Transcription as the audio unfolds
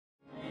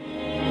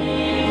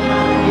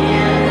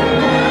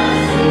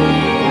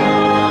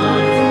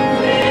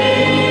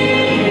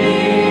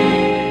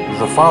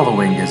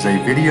following is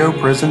a video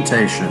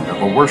presentation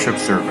of a worship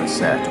service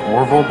at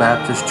Orrville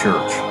Baptist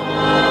Church.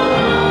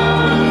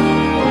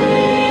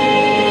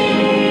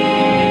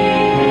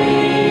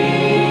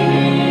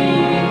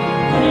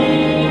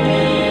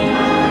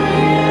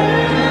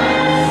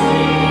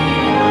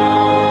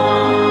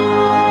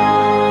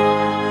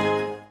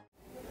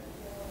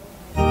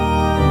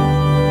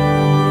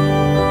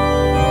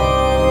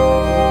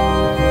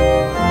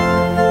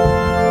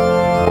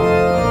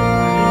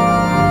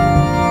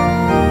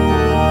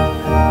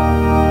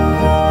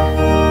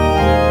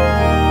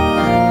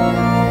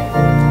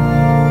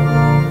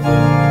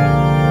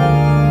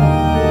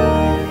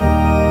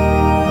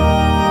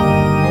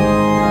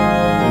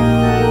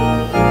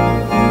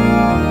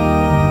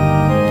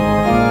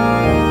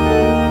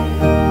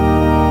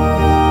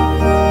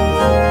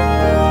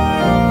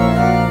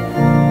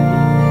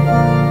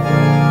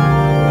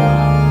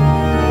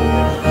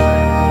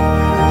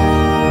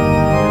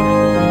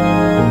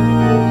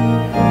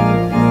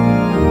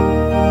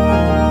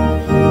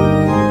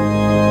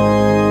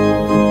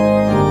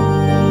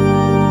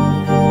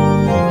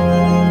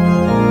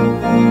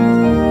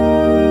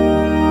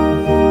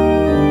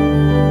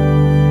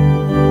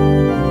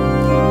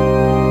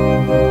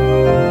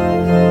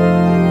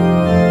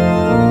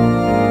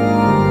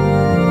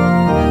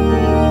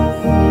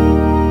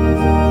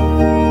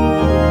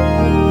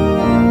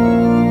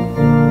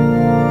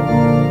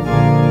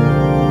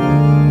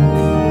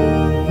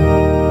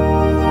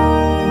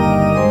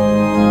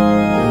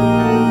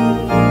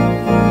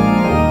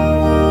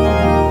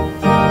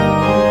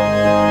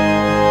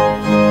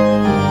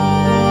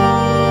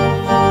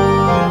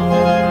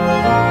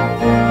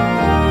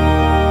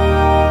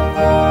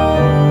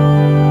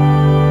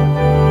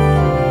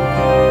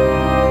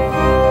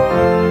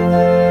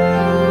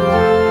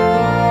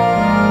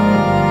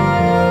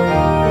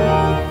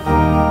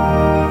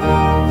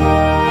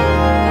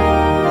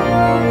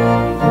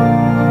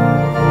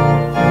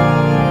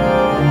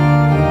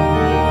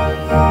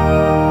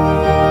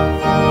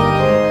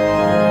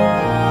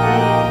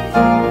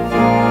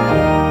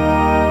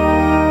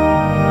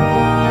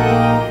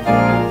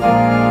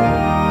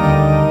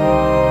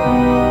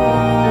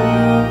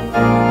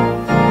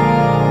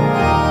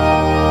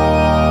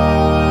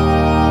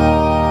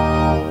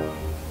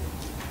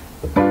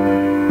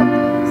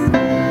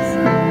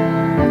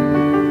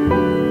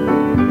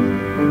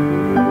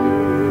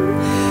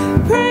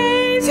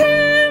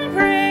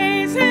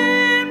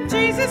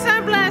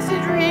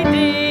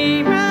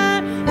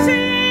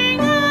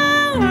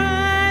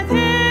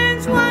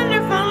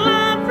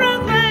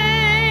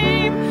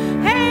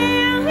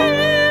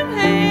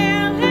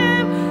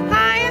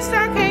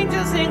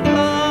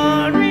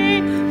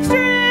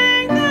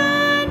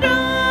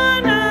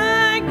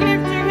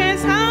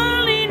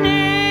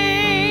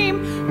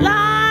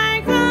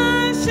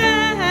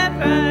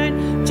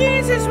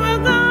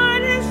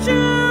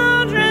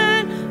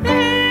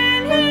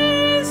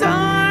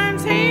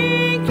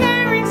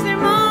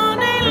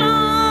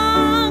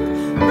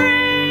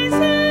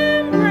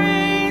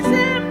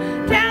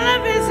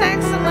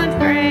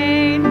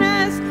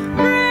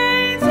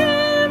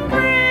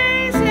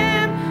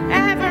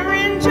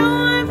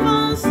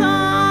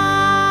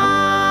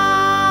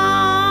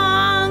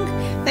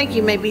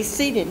 You may be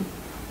seated.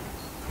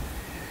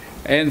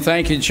 And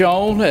thank you,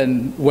 Joan,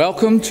 and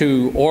welcome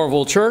to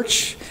Orrville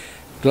Church.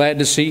 Glad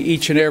to see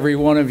each and every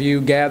one of you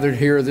gathered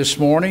here this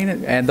morning,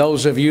 and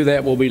those of you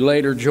that will be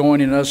later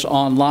joining us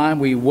online,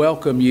 we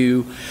welcome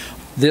you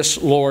this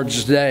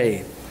Lord's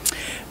Day.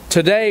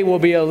 Today will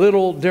be a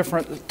little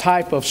different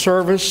type of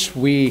service.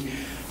 We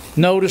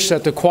notice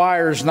that the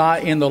choir is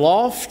not in the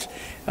loft.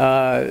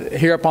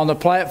 Here up on the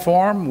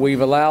platform,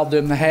 we've allowed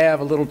them to have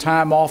a little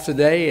time off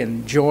today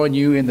and join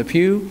you in the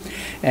pew.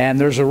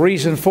 And there's a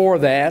reason for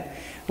that.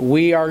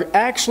 We are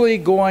actually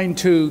going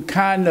to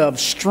kind of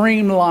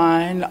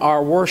streamline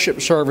our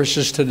worship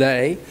services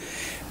today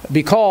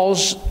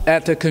because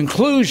at the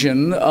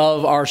conclusion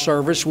of our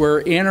service,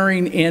 we're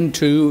entering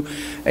into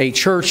a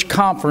church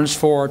conference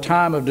for a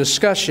time of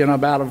discussion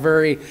about a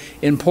very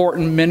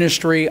important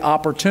ministry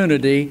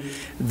opportunity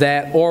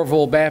that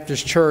Orrville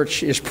Baptist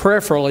Church is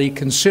prayerfully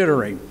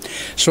considering.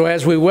 So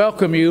as we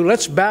welcome you,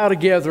 let's bow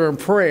together in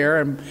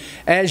prayer. And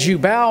as you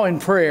bow in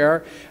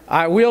prayer,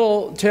 I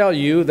will tell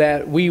you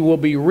that we will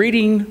be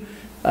reading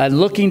and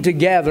looking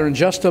together in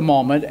just a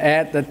moment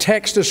at the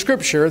text of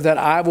Scripture that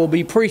I will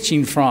be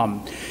preaching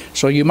from.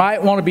 So you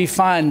might want to be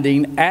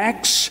finding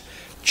Acts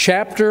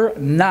chapter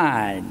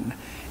 9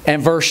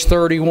 and verse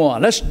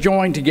 31. Let's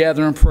join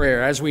together in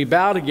prayer. As we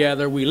bow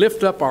together, we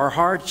lift up our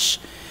hearts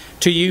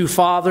to you,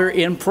 Father,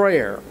 in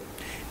prayer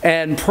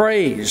and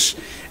praise.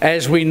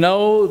 As we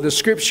know, the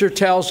Scripture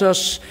tells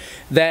us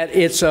that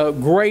it's a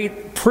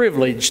great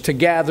privilege to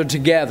gather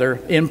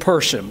together in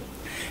person.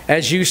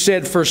 As you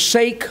said,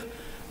 forsake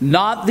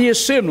not the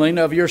assembling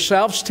of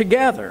yourselves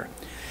together,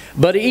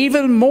 but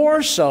even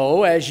more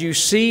so as you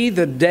see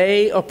the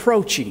day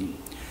approaching.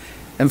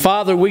 And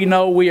Father, we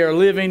know we are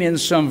living in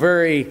some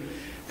very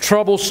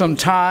troublesome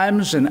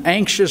times and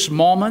anxious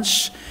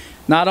moments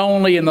not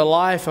only in the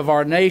life of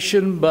our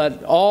nation,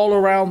 but all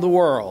around the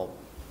world.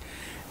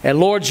 And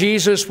Lord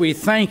Jesus, we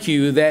thank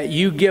you that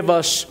you give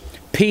us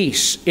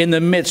peace in the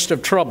midst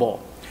of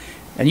trouble.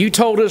 And you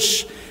told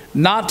us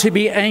not to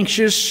be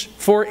anxious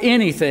for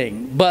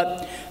anything,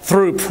 but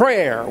through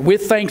prayer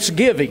with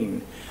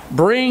thanksgiving,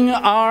 bring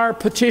our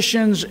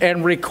petitions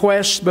and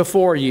requests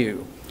before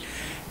you.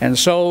 And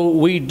so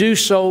we do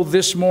so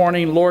this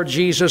morning, Lord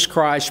Jesus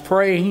Christ,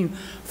 praying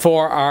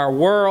for our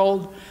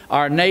world,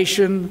 our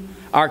nation,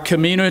 our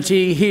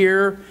community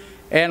here,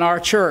 and our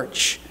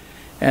church.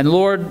 And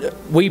Lord,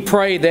 we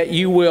pray that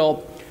you will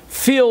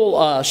fill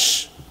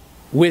us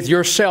with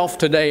yourself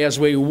today as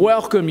we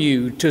welcome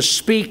you to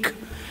speak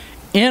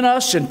in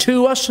us and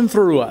to us and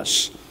through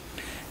us.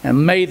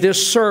 And may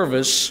this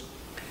service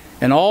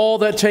and all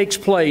that takes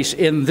place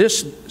in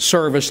this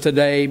service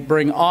today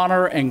bring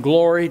honor and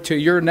glory to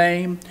your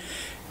name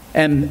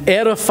and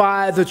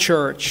edify the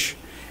church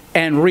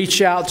and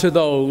reach out to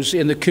those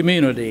in the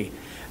community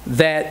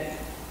that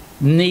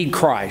need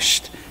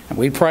Christ. And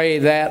we pray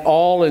that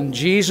all in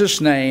Jesus'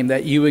 name,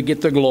 that you would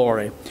get the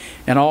glory.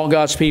 And all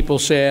God's people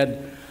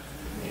said,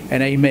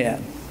 and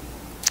amen.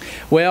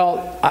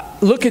 Well,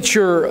 look at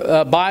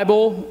your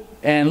Bible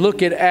and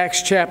look at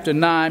Acts chapter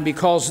 9,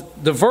 because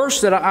the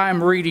verse that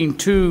I'm reading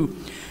to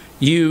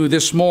you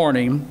this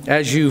morning,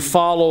 as you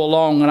follow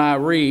along and I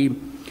read,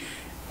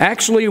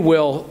 actually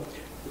will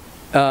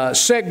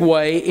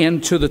segue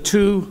into the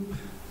two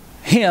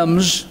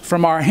hymns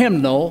from our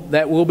hymnal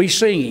that we'll be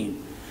singing.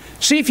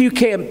 See if you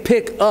can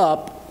pick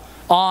up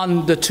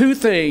on the two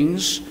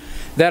things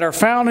that are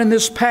found in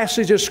this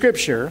passage of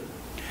Scripture,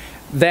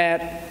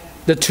 that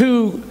the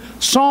two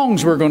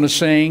songs we're going to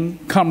sing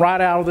come right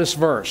out of this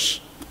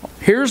verse.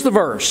 Here's the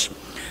verse.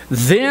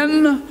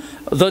 Then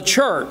the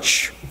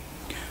church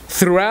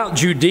throughout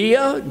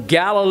Judea,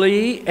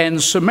 Galilee,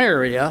 and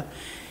Samaria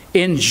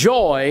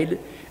enjoyed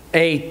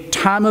a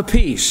time of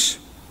peace.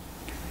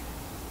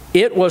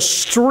 It was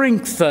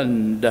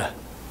strengthened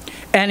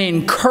and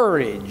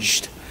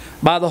encouraged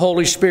by the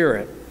Holy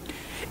Spirit.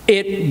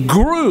 It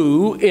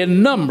grew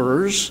in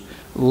numbers,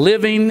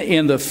 living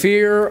in the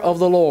fear of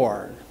the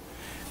Lord.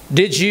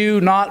 Did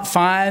you not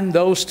find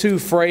those two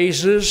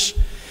phrases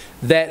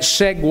that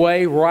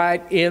segue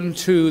right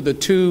into the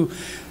two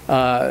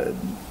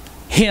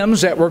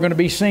hymns that we're going to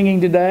be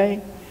singing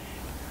today?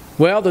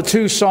 Well, the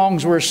two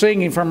songs we're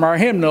singing from our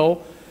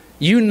hymnal,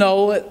 you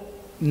know it,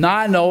 and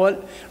I know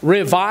it,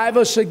 Revive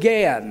Us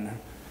Again.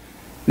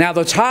 Now,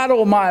 the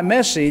title of my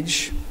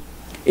message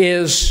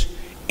is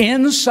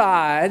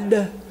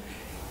Inside,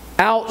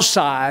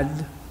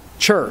 Outside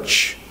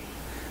Church.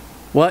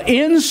 Well,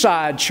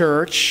 inside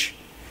church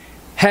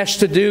has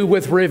to do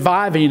with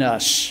reviving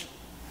us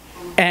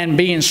and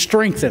being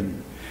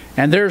strengthened.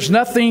 And there's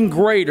nothing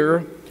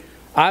greater,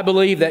 I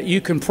believe, that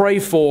you can pray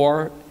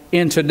for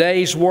in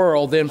today's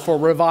world than for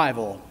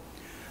revival.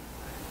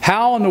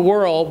 How in the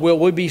world will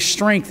we be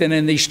strengthened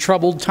in these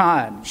troubled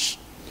times?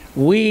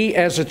 We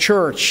as a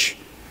church,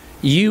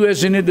 you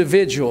as an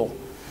individual,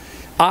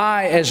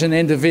 I as an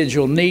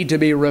individual need to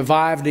be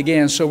revived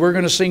again. So we're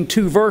going to sing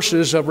two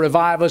verses of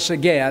Revive Us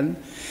Again.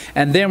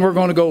 And then we're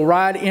going to go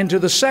right into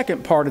the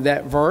second part of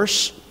that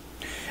verse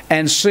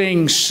and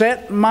sing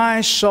Set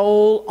My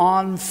Soul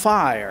on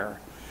Fire.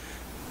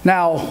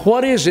 Now,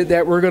 what is it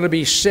that we're going to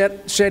be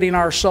setting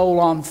our soul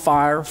on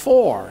fire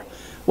for?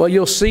 Well,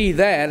 you'll see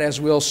that as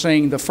we'll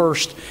sing the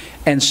first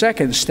and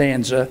second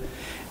stanza.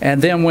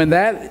 And then when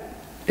that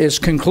is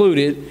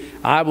concluded,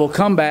 I will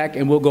come back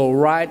and we'll go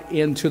right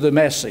into the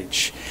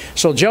message.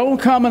 So Joan,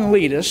 come and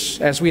lead us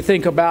as we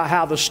think about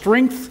how the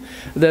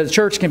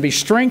church can be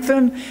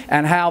strengthened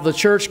and how the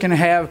church can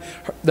have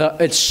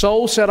its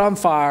soul set on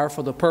fire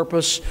for the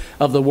purpose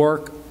of the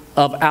work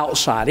of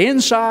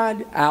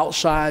inside,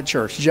 outside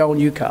church. Joan,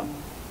 you come.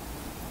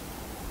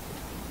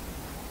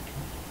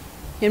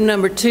 Hymn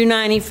number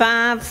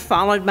 295,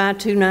 followed by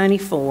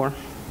 294.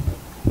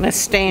 Let's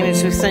stand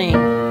as we sing,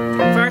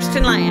 first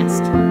and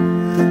last.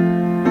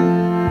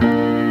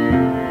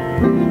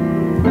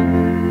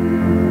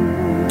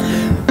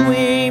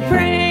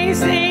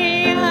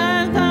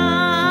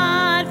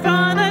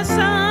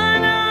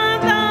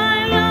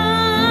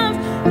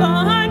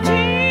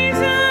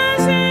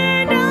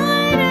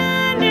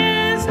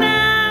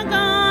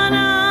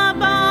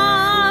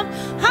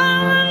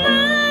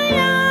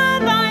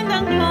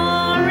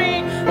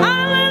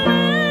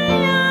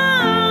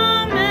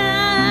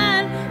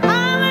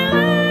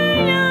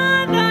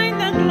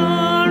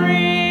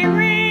 Glory.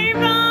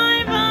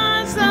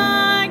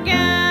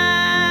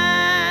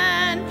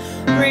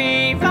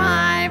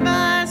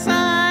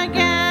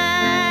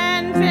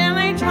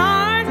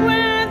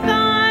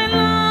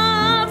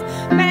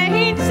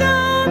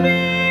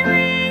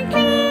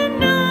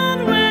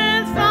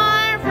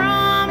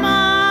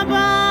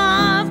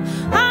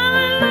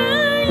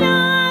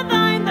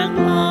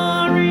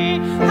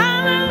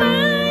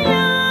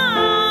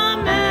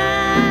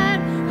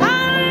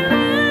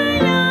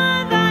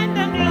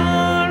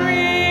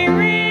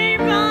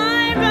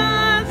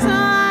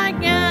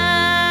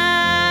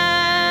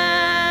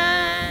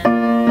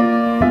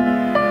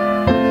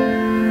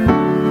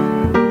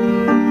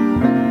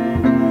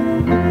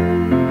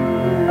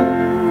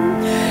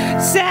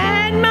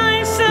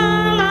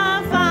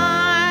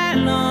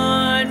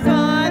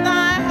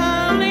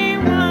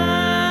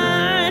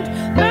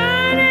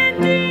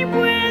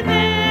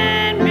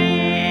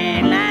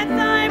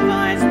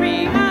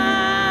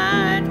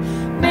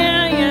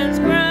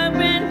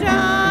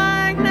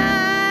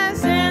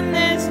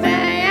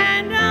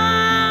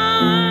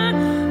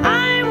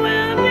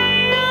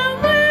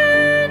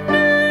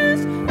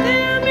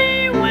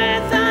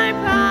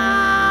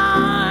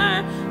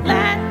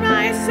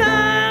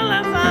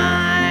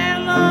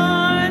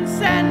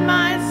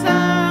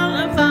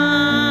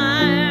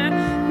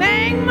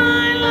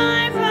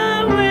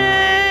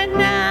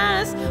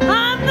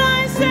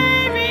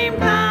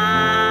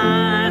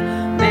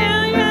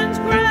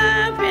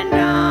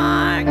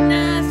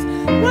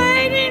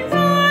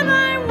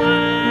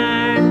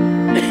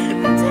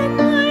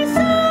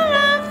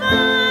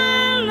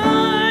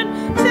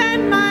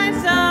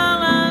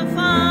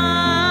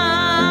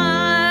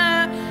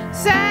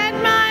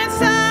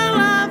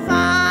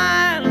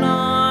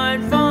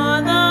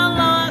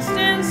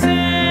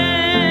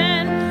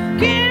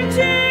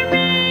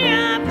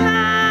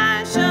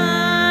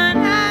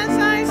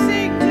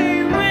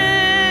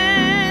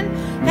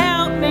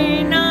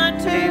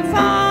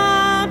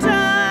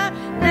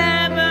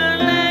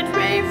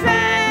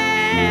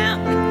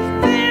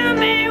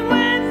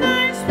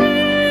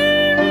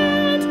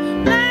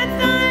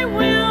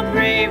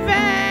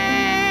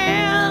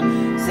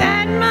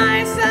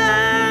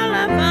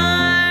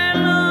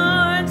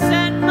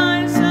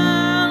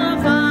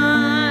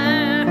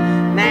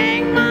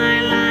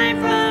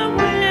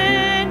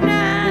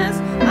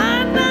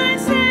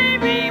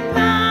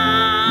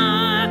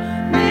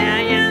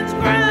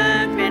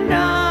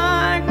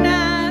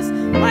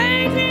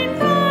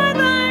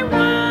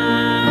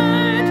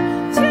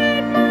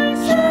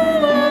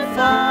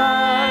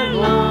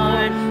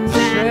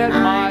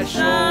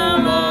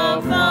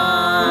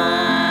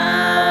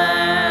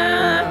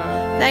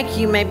 Thank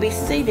you. You may be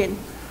seated.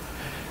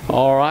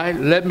 All right,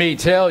 let me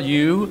tell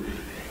you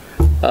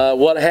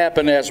what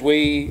happened as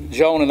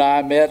Joan and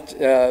I met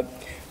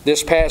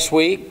this past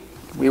week.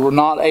 We were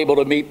not able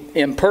to meet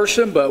in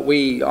person, but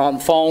we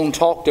on phone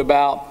talked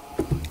about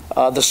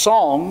the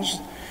songs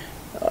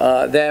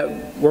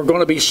that were going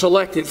to be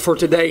selected for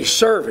today's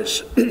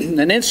service.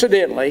 And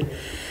incidentally,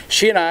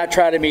 she and I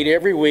try to meet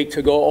every week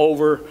to go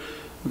over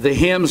the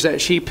hymns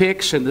that she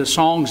picks and the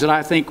songs that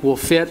I think will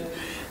fit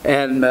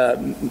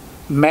and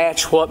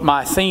match what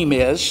my theme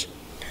is.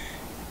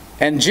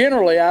 And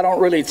generally, I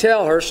don't really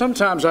tell her.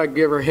 Sometimes I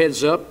give her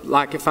heads up,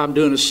 like if I'm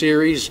doing a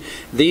series,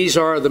 these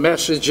are the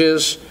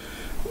messages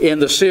in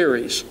the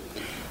series.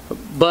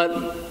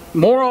 But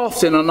more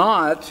often than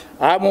not,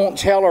 I won't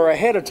tell her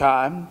ahead of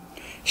time.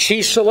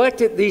 She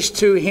selected these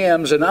two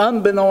hymns, and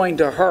unbeknown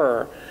to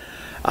her,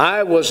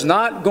 I was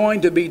not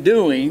going to be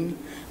doing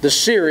the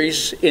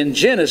series in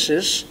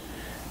Genesis,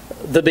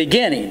 the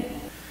beginning.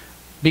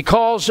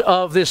 Because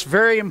of this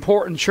very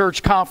important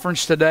church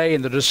conference today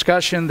and the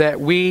discussion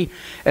that we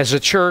as a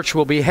church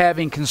will be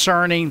having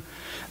concerning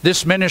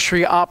this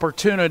ministry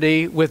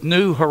opportunity with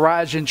New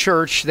Horizon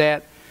Church,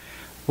 that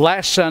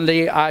last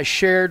Sunday I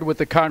shared with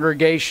the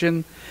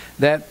congregation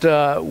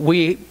that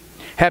we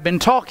have been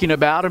talking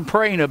about and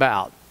praying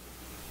about.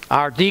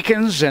 Our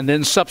deacons and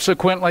then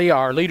subsequently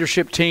our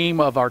leadership team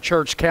of our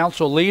church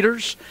council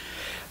leaders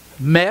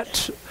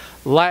met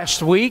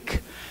last week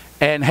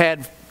and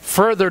had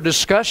further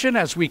discussion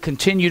as we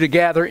continue to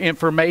gather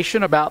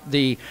information about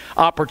the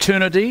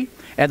opportunity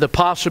and the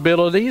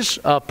possibilities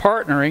of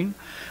partnering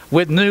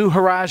with New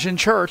Horizon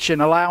Church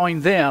and allowing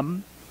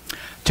them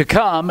to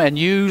come and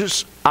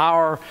use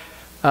our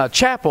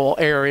chapel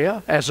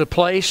area as a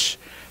place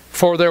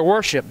for their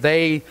worship.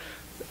 They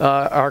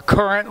are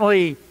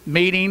currently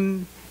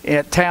meeting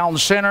at Town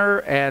Center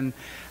and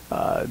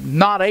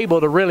not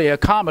able to really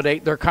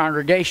accommodate their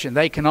congregation.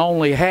 They can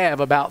only have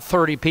about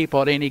 30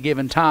 people at any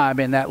given time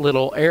in that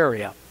little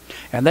area.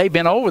 And they've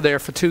been over there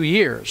for 2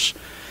 years.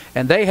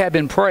 And they have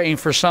been praying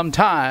for some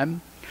time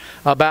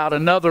about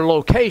another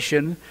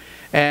location.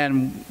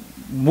 And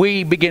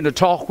we began to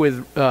talk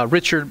with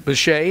Richard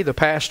Boucher, the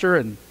pastor,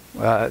 and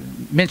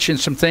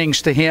mentioned some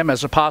things to him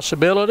as a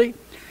possibility.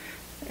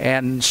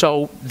 And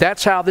so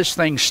that's how this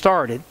thing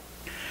started.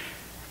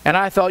 And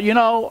I thought, you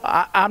know,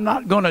 I'm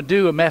not going to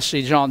do a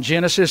message on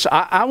Genesis.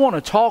 I want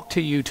to talk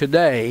to you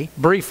today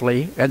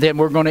briefly, and then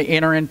we're going to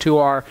enter into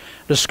our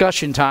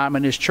discussion time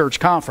in this church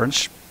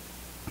conference.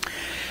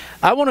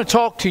 I want to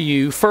talk to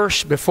you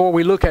first before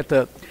we look at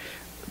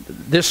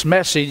this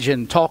message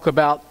and talk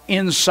about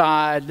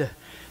inside,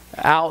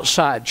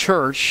 outside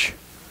church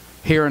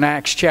here in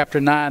Acts chapter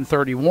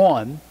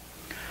 9:31.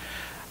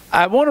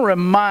 I want to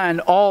remind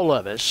all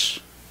of us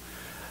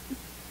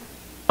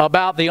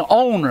about the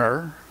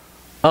owner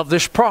of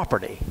this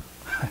property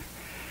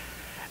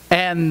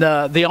and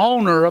the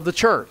owner of the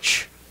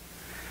church.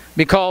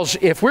 Because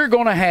if we're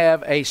going to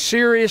have a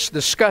serious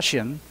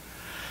discussion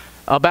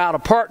about a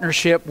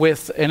partnership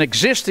with an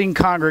existing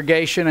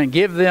congregation and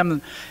give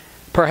them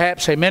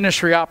perhaps a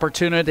ministry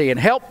opportunity and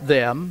help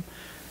them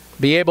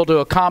be able to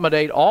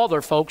accommodate all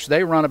their folks,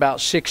 they run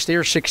about 60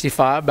 or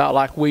 65, about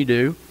like we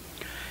do,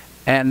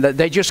 and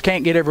they just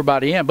can't get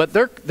everybody in. But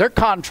their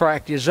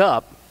contract is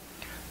up.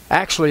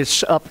 Actually,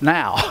 it's up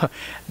now.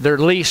 Their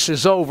lease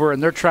is over,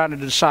 and they're trying to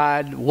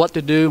decide what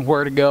to do,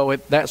 where to go,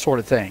 that sort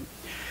of thing.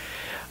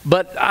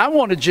 But I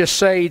want to just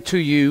say to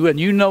you, and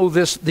you know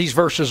these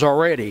verses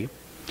already,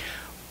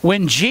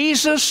 when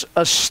Jesus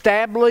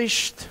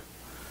established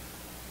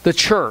the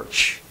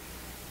church,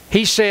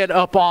 He said,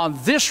 upon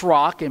this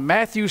rock, in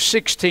Matthew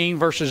 16,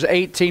 verses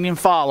 18 and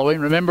following,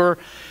 remember,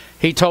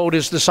 He told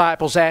His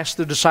disciples, asked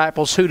the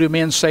disciples, who do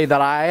men say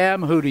that I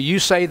am? Who do you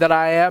say that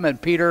I am? And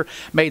Peter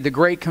made the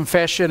great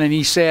confession, and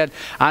he said,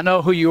 I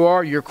know who you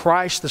are. You're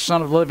Christ, the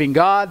Son of the living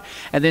God.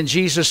 And then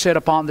Jesus said,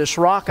 upon this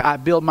rock I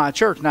build my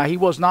church. Now, He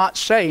was not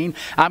saying,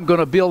 I'm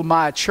going to build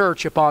my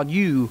church upon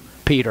you,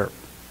 Peter.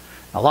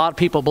 A lot of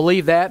people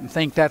believe that and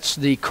think that's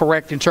the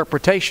correct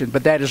interpretation,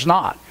 but that is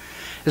not.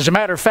 As a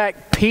matter of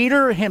fact,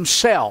 Peter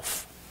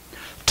himself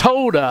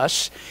told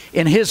us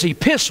in his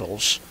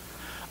epistles,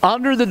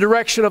 under the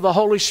direction of the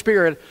Holy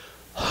Spirit,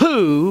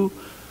 who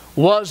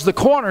was the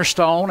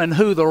cornerstone and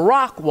who the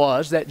rock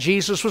was that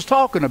Jesus was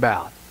talking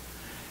about.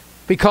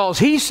 Because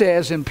he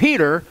says in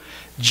Peter,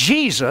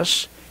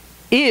 Jesus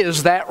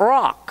is that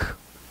rock.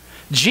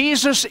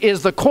 Jesus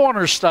is the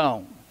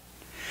cornerstone.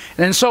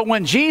 And so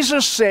when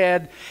Jesus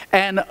said,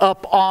 and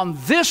upon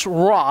this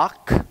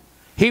rock,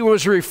 He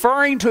was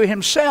referring to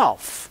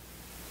Himself.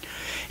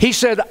 He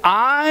said,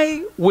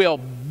 I will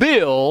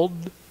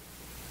build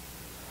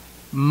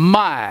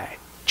my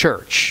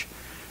church.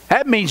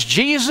 That means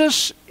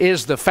Jesus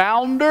is the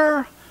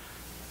founder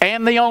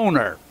and the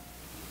owner.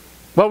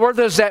 Well, where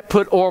does that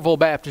put Orrville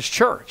Baptist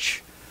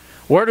Church?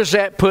 Where does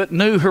that put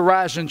New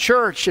Horizon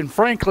Church? And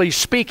frankly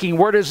speaking,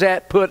 where does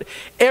that put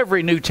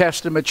every New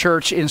Testament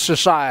church in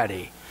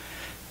society?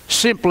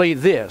 Simply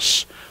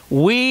this: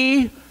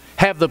 we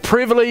have the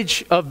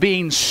privilege of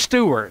being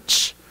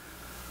stewards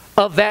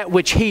of that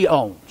which He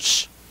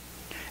owns.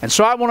 And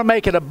so I want to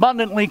make it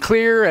abundantly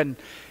clear, and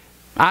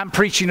I'm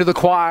preaching to the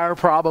choir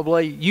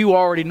probably. You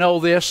already know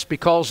this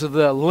because of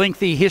the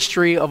lengthy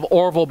history of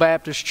Orrville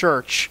Baptist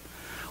Church.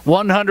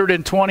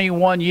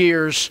 121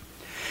 years.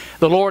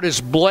 The Lord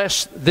has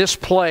blessed this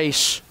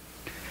place,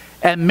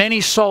 and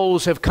many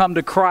souls have come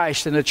to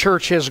Christ, and the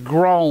church has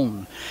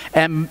grown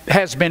and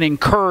has been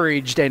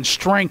encouraged and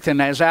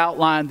strengthened as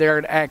outlined there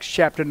in Acts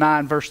chapter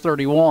 9 verse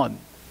 31.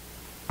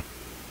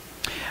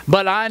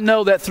 But I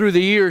know that through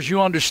the years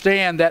you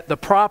understand that the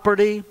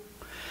property,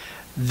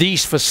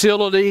 these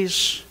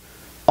facilities,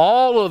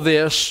 all of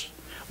this,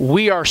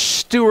 we are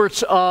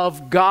stewards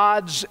of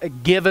God's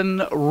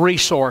given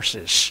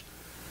resources.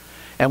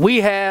 And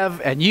we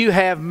have, and you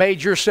have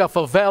made yourself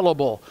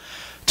available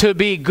to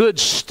be good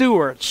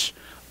stewards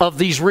of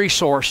these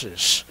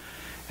resources.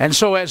 And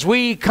so as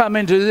we come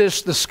into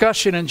this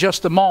discussion in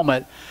just a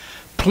moment,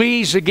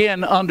 please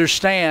again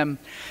understand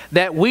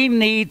that we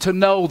need to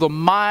know the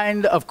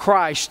mind of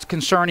Christ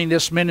concerning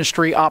this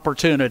ministry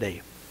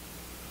opportunity.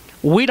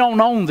 We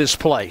don't own this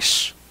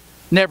place.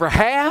 Never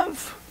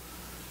have,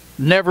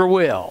 never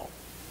will.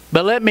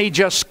 But let me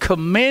just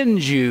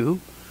commend you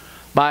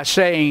by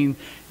saying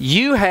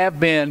you have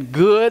been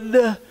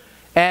good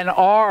and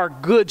are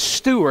good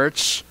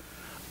stewards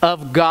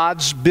of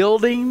God's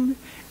building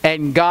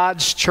and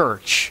God's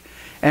church.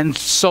 And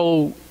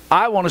so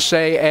I want to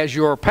say, as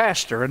your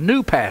pastor, a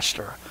new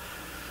pastor,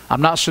 I'm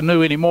not so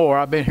new anymore,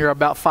 I've been here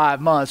about 5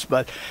 months,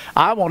 but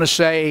I want to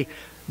say,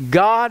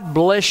 God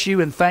bless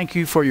you and thank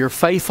you for your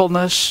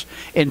faithfulness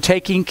in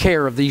taking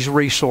care of these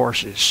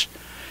resources.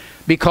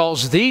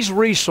 Because these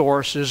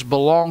resources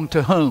belong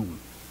to whom?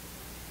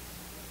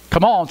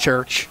 Come on,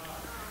 church.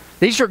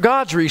 These are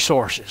God's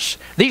resources.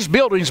 These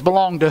buildings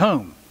belong to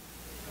whom?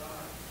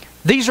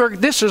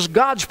 This is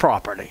God's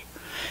property.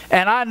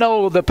 And I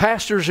know the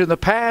pastors in the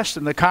past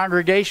and the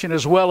congregation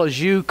as well as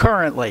you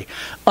currently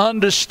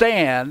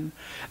understand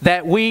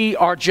that we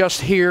are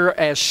just here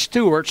as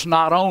stewards,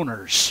 not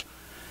owners.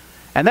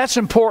 And that's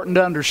important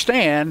to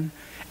understand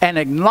and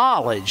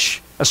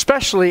acknowledge,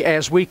 especially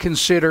as we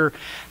consider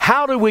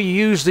how do we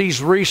use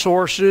these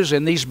resources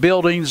and these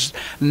buildings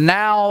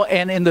now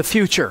and in the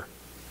future.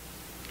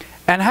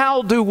 And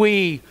how do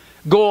we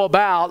go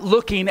about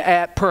looking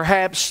at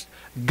perhaps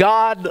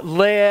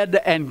God-led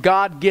and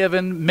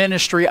God-given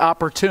ministry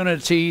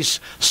opportunities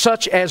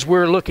such as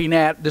we're looking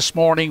at this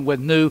morning with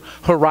New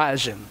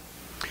Horizon.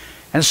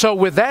 And so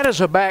with that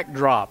as a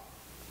backdrop,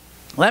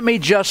 let me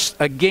just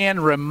again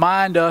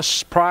remind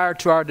us prior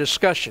to our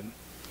discussion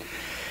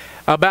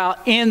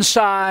about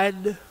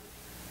inside,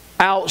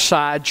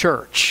 outside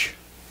church.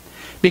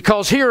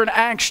 Because here in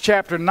Acts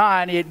chapter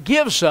 9, it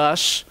gives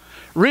us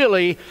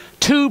really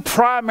two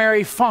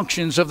primary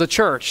functions of the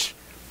church.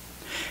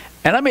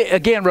 And let me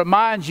again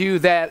remind you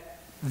that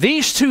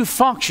these two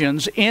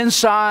functions,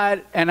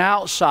 inside and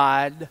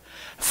outside,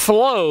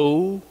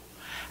 flow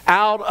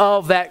out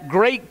of that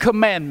great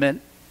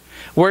commandment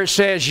where it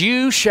says,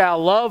 you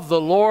shall love the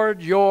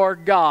Lord your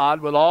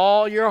God with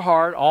all your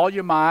heart, all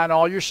your mind,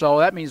 all your soul.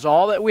 That means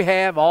all that we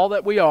have, all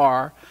that we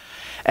are.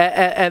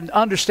 And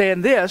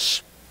understand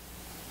this,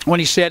 when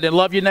he said, and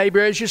love your neighbor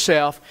as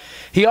yourself,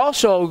 he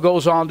also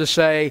goes on to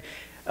say,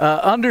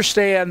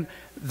 understand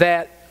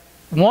that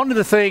one of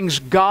the things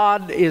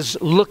God is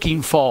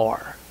looking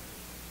for,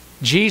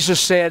 Jesus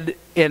said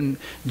in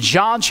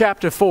John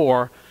chapter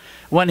 4,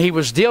 when he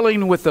was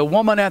dealing with the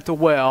woman at the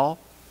well,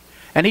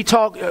 and he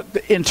talked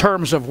in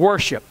terms of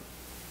worship.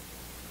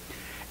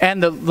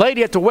 And the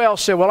lady at the well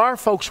said, well, our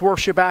folks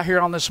worship out here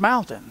on this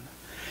mountain.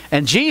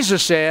 And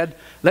Jesus said,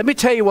 let me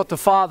tell you what the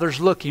Father's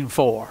looking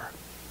for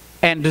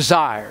and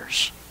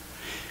desires.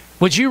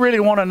 Would you really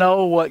want to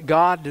know what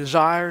God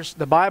desires?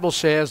 The Bible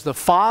says the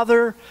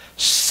Father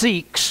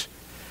seeks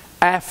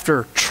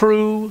after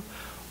true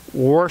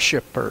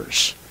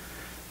worshipers.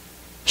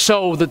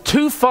 So the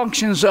two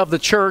functions of the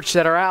church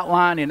that are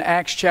outlined in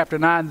Acts chapter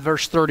 9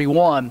 verse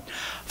 31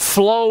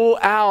 flow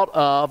out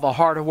of a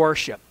heart of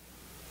worship.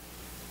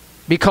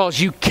 Because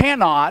you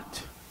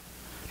cannot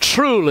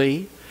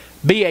truly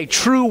be a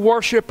true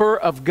worshiper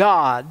of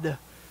God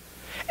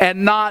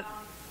and not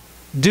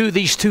do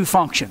these two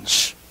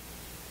functions.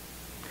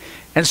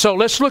 And so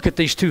let's look at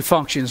these two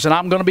functions, and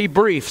I'm going to be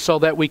brief so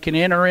that we can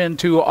enter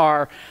into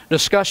our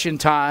discussion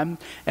time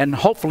and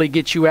hopefully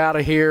get you out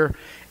of here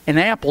in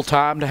ample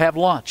time to have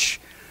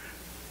lunch.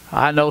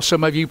 I know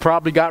some of you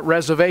probably got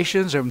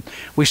reservations, and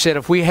we said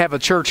if we have a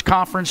church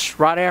conference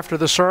right after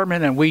the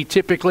sermon, and we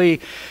typically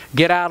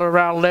get out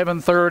around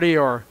 11:30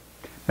 or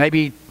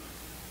maybe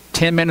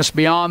 10 minutes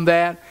beyond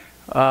that,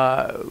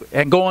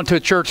 and going to a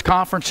church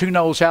conference, who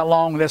knows how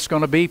long that's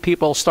going to be.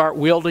 People start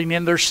wielding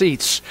in their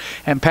seats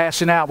and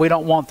passing out. We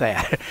don't want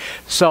that.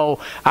 So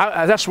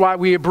that's why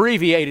we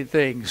abbreviated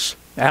things.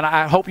 And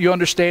I hope you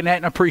understand that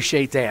and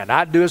appreciate that.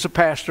 I do as a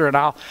pastor, and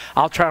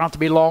I'll try not to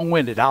be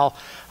long-winded. I'll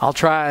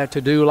try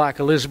to do like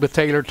Elizabeth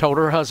Taylor told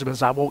her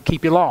husband, I won't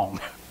keep you long.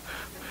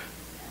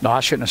 No, I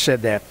shouldn't have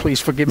said that. Please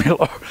forgive me,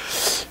 Lord.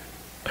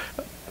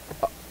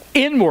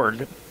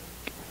 Inward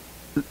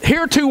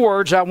here are two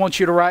words I want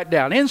you to write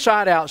down,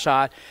 inside,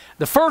 outside.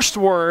 The first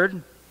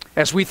word,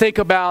 as we think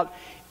about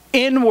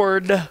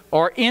inward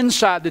or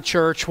inside the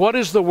church, what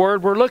is the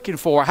word we're looking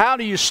for? How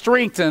do you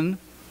strengthen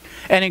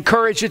and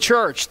encourage the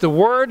church? The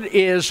word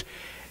is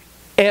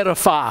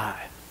edify,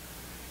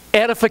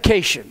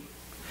 edification.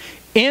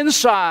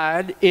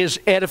 Inside is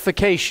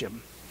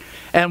edification.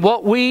 And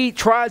what we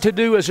try to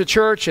do as a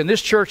church, and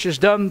this church has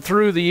done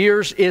through the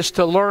years, is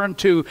to learn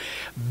to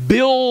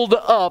build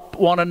up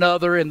one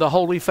another in the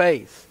holy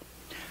faith.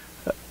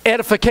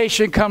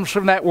 Edification comes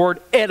from that word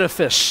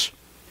edifice,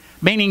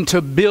 meaning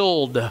to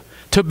build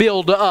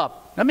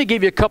up. Let me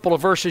give you a couple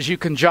of verses you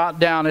can jot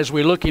down as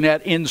we're looking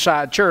at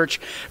inside church.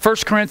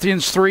 1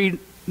 Corinthians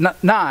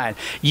 3:9.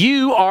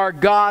 You are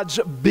God's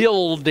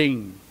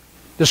building,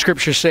 the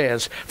Scripture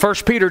says.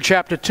 1 Peter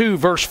chapter 2,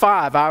 verse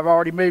 5. I've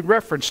already made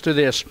reference to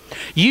this.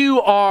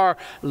 You are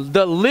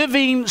the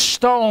living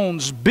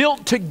stones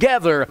built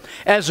together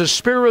as a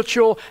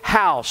spiritual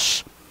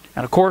house.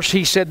 And of course,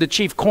 he said the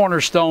chief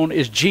cornerstone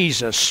is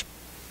Jesus.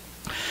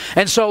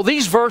 And so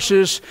these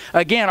verses,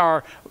 again,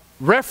 are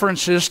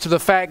references to the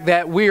fact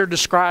that we are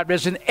described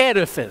as an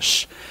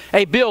edifice,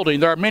 a building.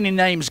 There are many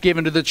names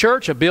given to the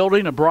church: a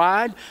building, a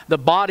bride, the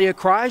body of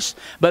Christ.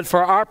 But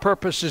for our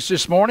purposes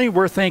this morning,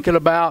 we're thinking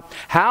about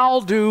how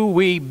do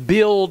we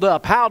build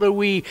up? How do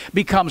we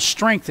become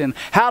strengthened?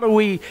 How do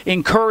we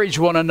encourage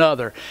one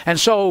another? And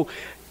so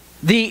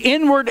the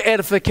inward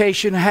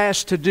edification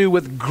has to do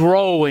with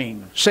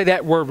growing. Say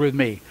that word with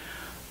me.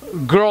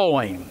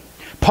 Growing.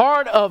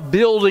 Part of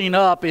building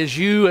up is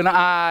you and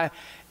I,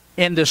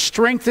 in the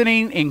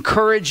strengthening,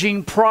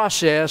 encouraging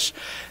process,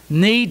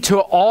 need to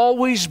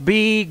always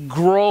be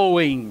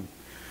growing.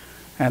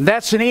 And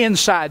that's an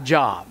inside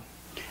job.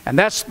 And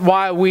that's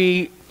why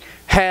we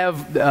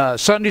have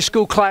Sunday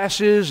school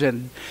classes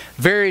and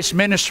various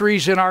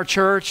ministries in our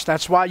church.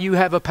 That's why you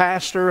have a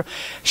pastor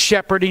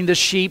shepherding the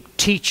sheep,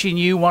 teaching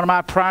you. One of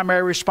my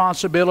primary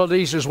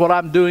responsibilities is what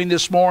I'm doing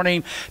this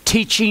morning,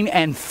 teaching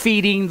and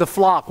feeding the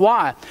flock.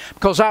 Why?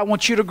 Because I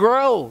want you to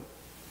grow.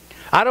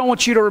 I don't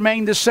want you to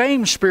remain the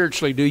same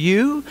spiritually, do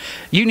you?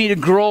 You need to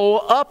grow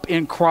up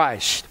in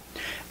Christ.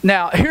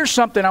 Now, here's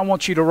something I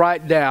want you to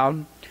write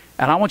down,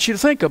 and I want you to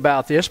think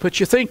about this. Put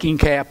your thinking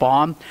cap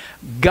on.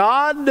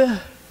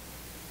 God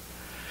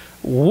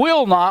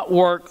will not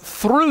work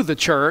through the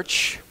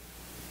church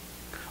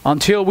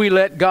until we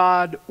let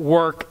God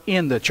work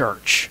in the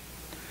church.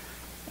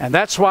 And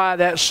that's why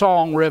that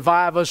song,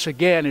 Revive Us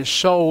Again, is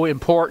so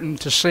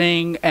important to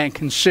sing and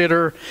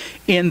consider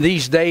in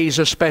these days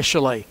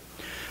especially.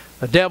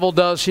 The devil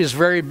does his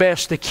very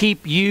best to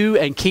keep you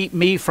and keep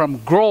me from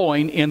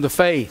growing in the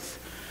faith.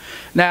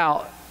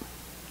 Now,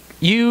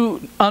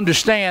 you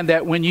understand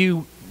that when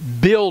you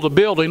build a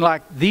building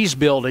like these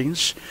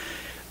buildings,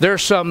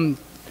 there's some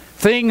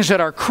things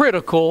that are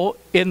critical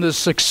in the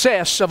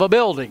success of a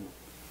building.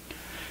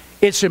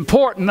 It's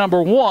important,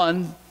 number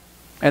one,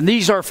 and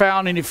these are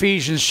found in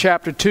Ephesians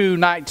chapter 2,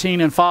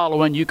 19 and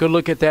following. You can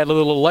look at that a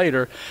little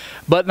later.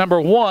 But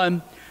number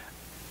one,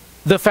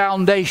 the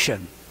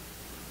foundation.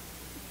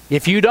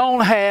 If you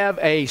don't have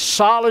a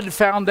solid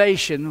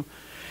foundation,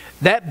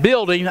 that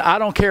building, I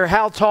don't care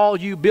how tall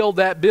you build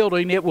that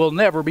building, it will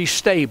never be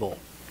stable.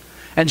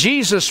 And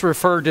Jesus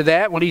referred to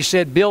that when he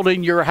said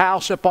building your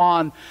house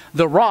upon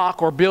the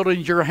rock or building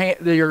your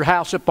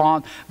house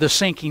upon the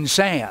sinking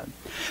sand.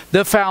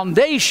 The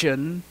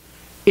foundation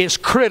is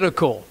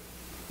critical.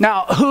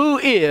 Now, who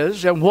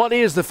is and what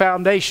is the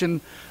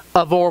foundation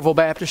of Orrville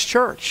Baptist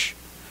Church?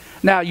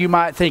 Now, you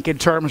might think in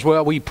terms,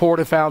 well, we poured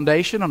a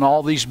foundation on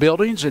all these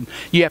buildings and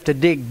you have to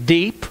dig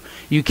deep.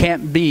 You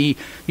can't be,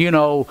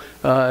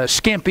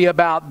 skimpy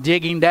about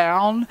digging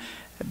down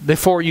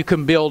before you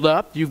can build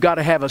up. You've got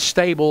to have a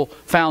stable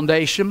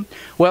foundation.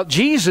 Well,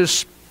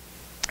 Jesus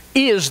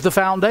is the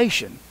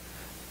foundation.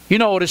 You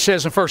know what it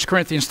says in 1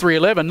 Corinthians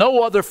 3:11,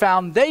 no other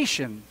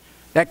foundation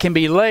that can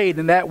be laid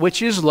than that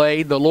which is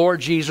laid, the Lord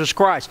Jesus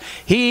Christ.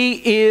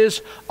 He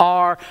is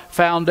our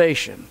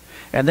foundation.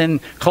 And then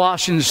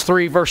Colossians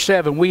 3 verse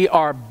 7, we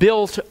are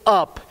built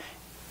up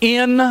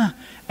in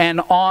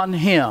and on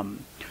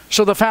Him.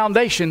 So the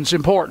foundation's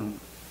important.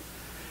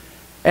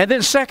 And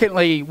then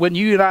secondly, when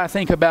you and I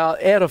think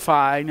about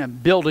edifying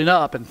and building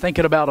up and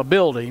thinking about a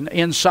building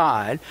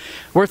inside,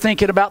 we're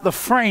thinking about the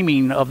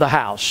framing of the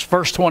house.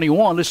 Verse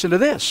 21, listen to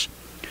this.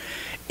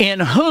 In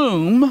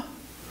whom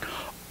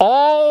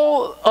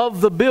all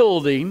of the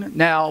building,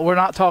 now we're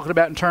not talking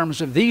about in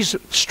terms of these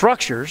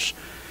structures,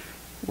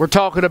 we're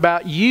talking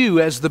about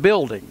you as the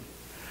building.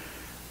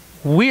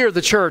 We are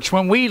the church.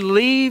 When we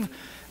leave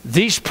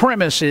these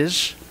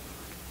premises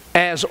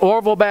as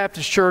Orrville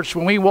Baptist Church,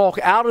 when we walk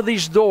out of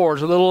these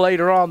doors a little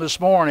later on this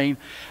morning,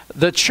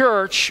 the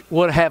church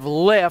would have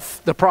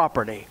left the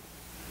property.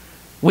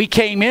 We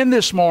came in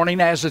this morning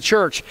as a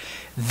church.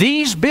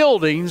 These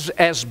buildings,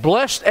 as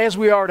blessed as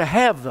we are to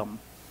have them,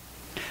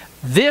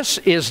 this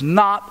is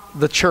not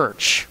the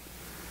church.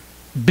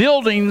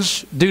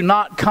 Buildings do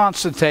not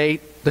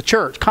constitute the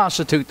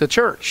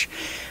church.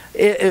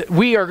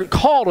 We are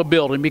called a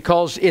building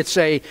because it's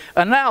an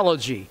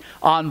analogy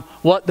on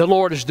what the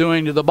Lord is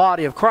doing to the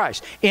body of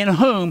Christ, in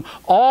whom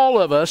all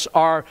of us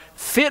are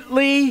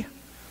fitly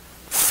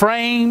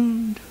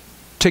framed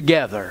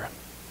together.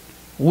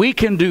 We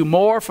can do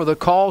more for the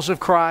cause of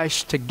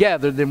Christ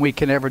together than we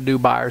can ever do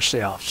by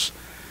ourselves.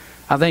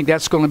 I think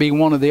that's going to be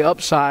one of the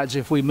upsides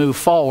if we move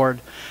forward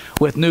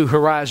with New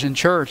Horizon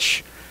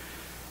Church,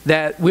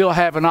 that we'll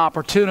have an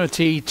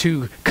opportunity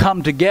to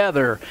come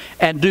together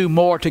and do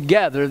more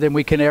together than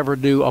we can ever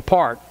do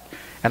apart.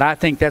 And I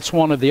think that's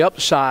one of the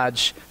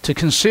upsides to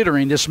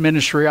considering this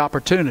ministry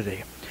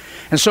opportunity.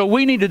 And so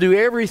we need to do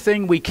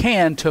everything we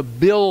can to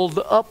build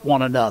up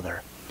one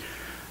another.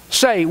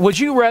 Say, would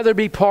you rather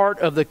be part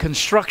of the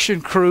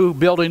construction crew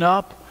building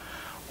up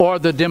or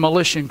the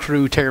demolition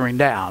crew tearing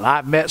down?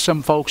 I've met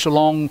some folks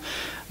along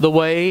the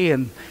way,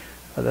 and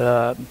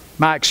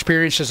my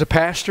experience as a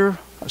pastor,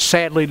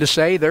 sadly to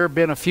say, there have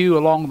been a few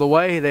along the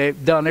way.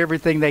 They've done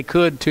everything they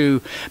could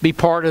to be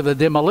part of the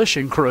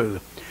demolition crew.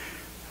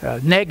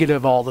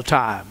 Negative all the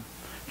time,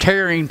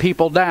 tearing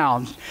people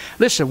down.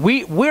 Listen,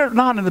 we're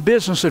not in the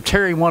business of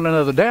tearing one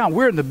another down.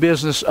 We're in the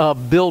business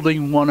of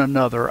building one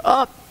another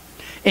up.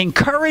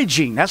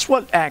 Encouraging, that's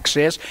what Acts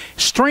says.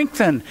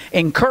 Strengthen,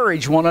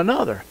 encourage one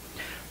another.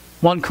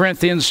 1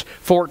 Corinthians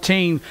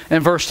 14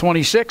 and verse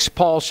 26,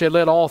 Paul said,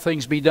 let all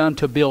things be done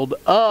to build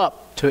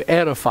up, to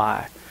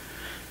edify.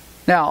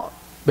 Now,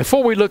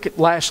 before we look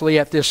lastly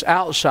at this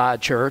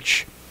outside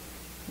church,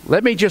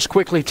 let me just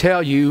quickly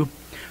tell you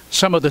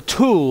some of the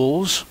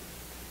tools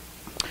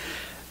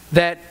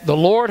that the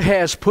Lord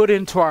has put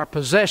into our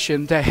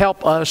possession to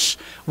help us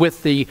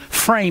with the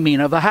framing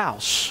of the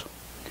house.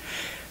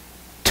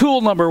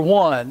 Tool number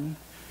 1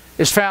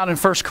 is found in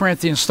 1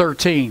 Corinthians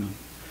 13.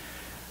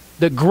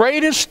 The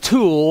greatest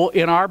tool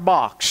in our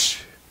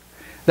box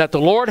that the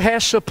Lord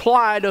has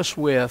supplied us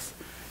with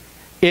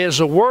is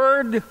a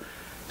word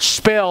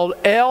spelled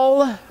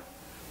L-O-V-E.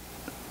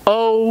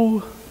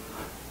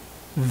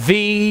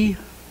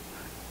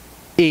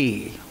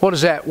 What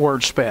does that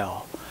word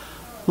spell?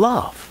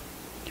 Love.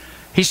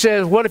 He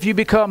says, what if you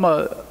become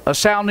a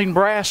sounding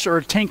brass or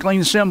a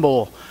tinkling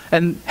cymbal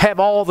and have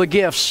all the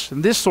gifts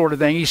and this sort of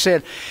thing? He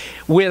said,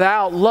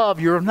 without love,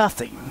 you're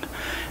nothing.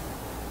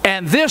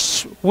 And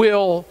this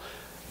will,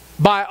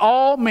 by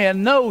all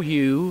men, know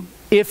you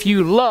if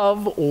you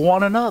love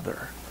one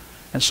another.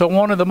 And so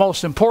one of the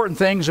most important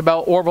things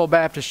about Orrville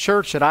Baptist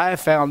Church that I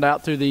have found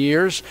out through the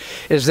years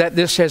is that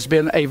this has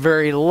been a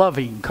very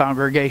loving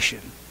congregation.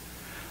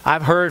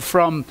 I've heard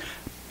from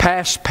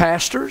past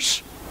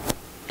pastors.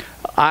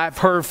 I've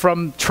heard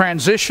from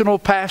transitional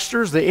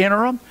pastors, the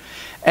interim,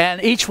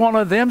 and each one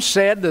of them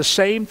said the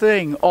same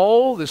thing.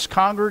 Oh, this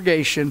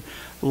congregation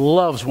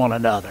loves one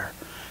another.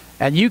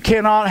 And you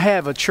cannot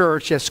have a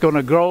church that's going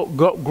to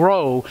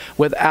grow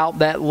without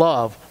that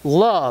love.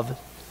 Love,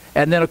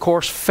 and then of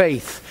course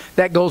faith.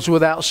 That goes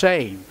without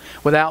saying.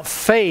 Without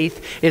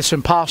faith, it's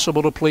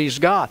impossible to please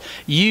God.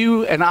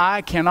 You and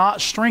I cannot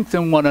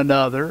strengthen one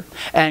another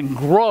and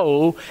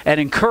grow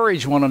and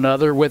encourage one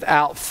another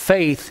without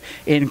faith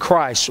in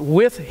Christ.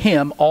 With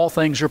Him, all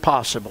things are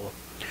possible.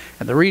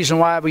 And the reason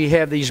why we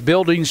have these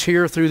buildings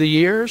here through the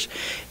years,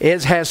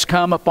 it has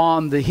come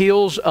upon the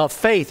heels of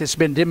faith. It's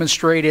been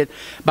demonstrated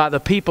by the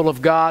people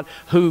of God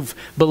who've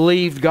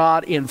believed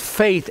God in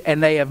faith,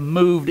 and they have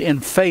moved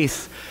in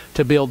faith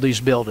to build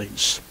these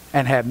buildings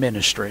and have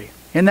ministry.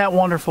 Isn't that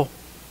wonderful?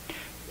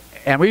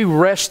 And we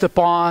rest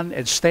upon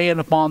and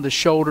stand upon the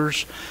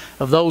shoulders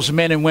of those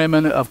men and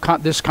women of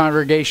this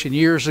congregation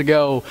years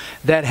ago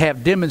that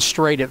have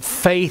demonstrated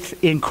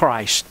faith in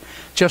Christ,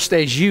 just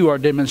as you are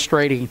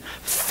demonstrating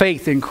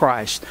faith in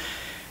Christ.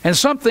 And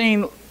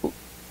something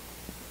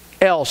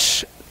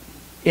else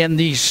in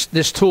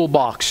this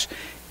toolbox: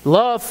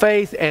 love,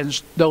 faith,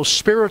 and those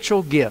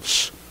spiritual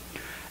gifts.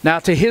 Now,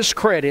 to his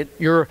credit,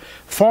 your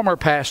former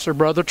pastor,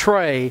 Brother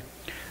Trey,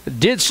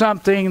 did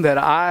something that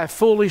I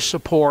fully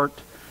support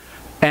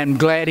and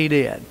glad he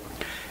did.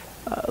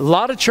 A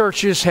lot of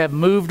churches have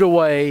moved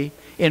away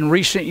in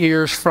recent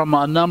years from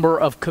a number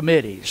of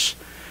committees.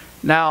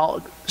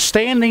 Now,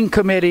 standing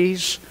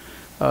committees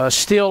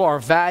still are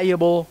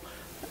valuable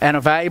and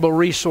a valuable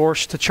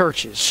resource to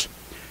churches.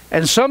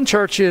 And some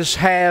churches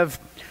have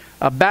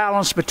a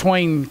balance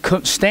between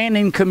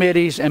standing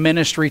committees and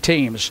ministry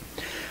teams.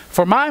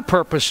 For my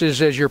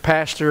purposes as your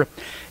pastor,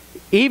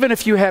 even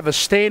if you have a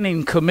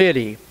standing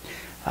committee,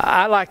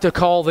 I like to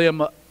call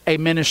them a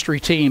ministry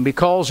team,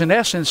 because in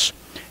essence,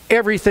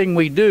 everything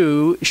we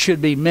do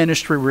should be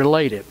ministry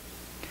related.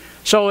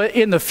 So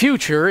in the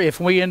future, if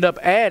we end up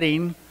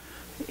adding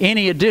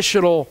any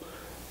additional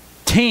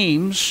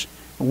teams,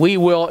 we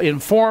will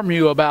inform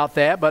you about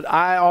that. But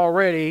I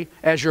already,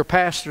 as your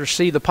pastor,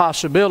 see the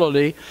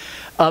possibility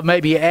of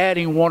maybe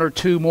adding 1 or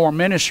 2 more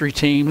ministry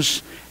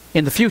teams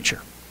in the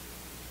future.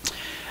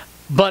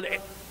 But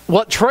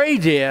what Trey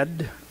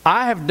did,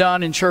 I have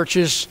done in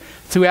churches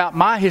throughout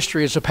my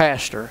history as a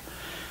pastor.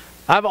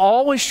 I've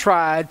always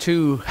tried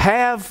to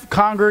have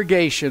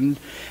congregation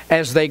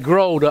as they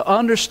grow to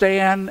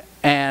understand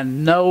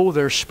and know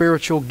their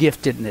spiritual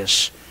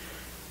giftedness.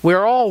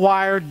 We're all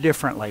wired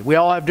differently. We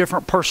all have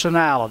different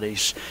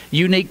personalities,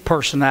 unique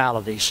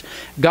personalities.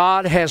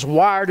 God has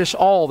wired us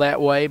all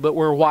that way, but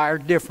we're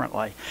wired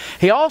differently.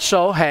 He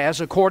also has,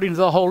 according to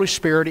the Holy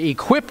Spirit,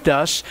 equipped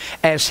us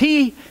as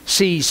He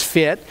sees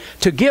fit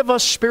to give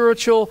us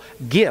spiritual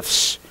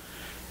gifts,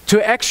 to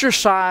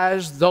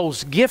exercise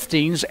those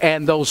giftings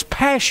and those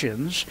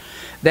passions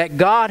that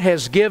God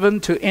has given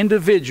to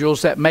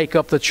individuals that make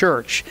up the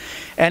church.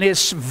 And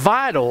it's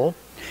vital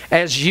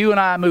as you and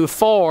I move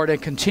forward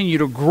and continue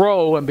to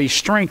grow and be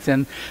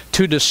strengthened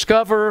to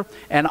discover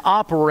and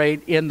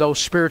operate in those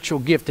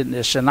spiritual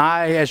giftedness. And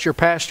I, as your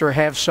pastor,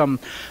 have some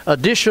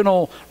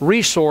additional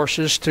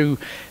resources to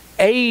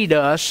aid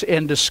us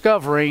in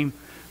discovering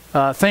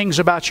things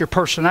about your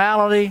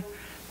personality,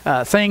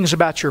 things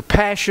about your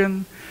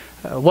passion,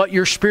 what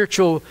your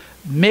spiritual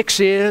mix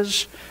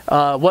is,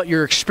 what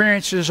your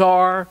experiences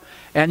are,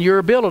 and your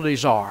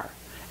abilities are.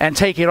 And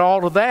taking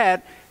all of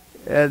that,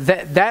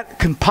 that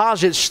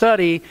composite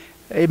study,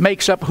 it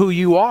makes up who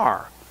you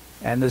are.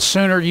 And the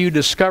sooner you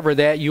discover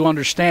that, you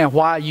understand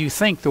why you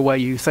think the way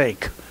you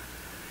think.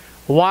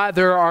 Why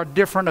there are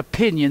different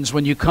opinions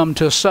when you come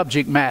to a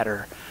subject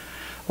matter.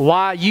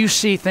 Why you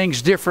see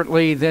things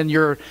differently than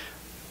your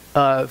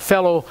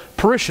fellow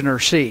parishioner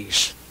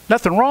sees.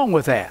 Nothing wrong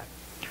with that.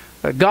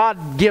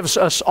 God gives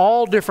us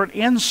all different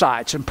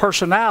insights and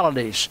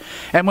personalities.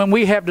 And when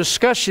we have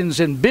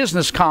discussions in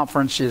business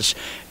conferences,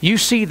 you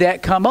see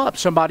that come up.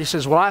 Somebody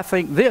says, well, I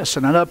think this.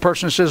 And another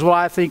person says, well,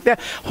 I think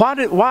that. Why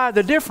are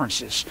the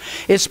differences?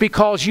 It's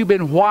because you've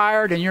been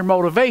wired, and your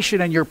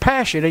motivation and your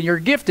passion and your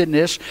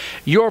giftedness,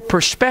 your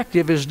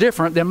perspective is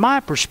different than my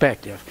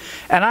perspective.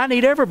 And I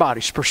need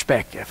everybody's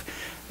perspective.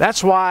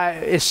 That's why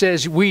it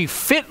says we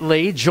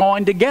fitly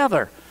join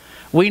together.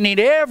 We need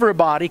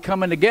everybody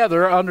coming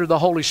together under the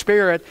Holy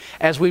Spirit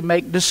as we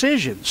make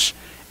decisions.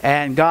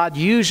 And God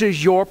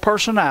uses your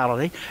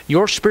personality,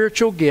 your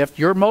spiritual gift,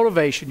 your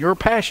motivation, your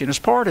passion as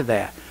part of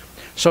that.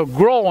 So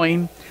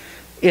growing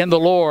in the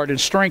Lord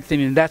and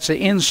strengthening, that's an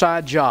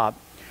inside job.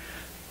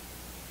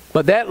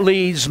 But that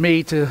leads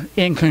me to,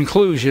 in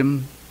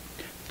conclusion,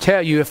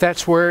 tell you if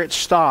that's where it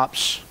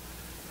stops,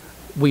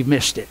 we've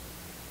missed it.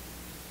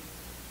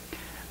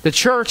 The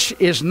church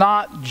is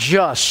not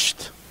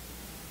just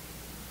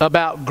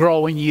about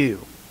growing you.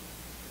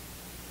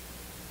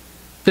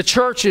 The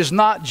church is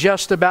not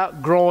just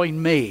about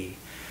growing me.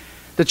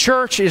 The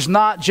church is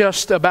not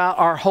just about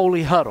our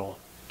holy huddle.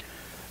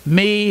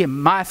 Me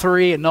and my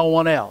three and no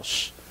one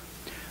else.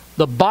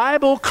 The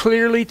Bible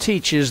clearly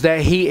teaches that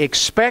He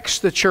expects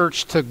the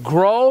church to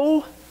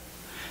grow,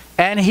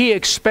 and He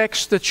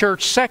expects the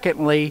church,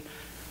 secondly,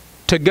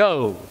 to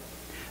go.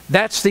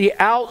 That's the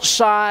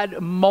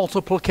outside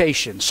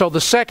multiplication. So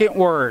the second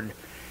word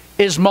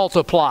is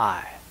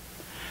multiply.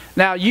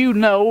 Now you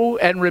know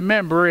and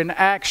remember in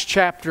Acts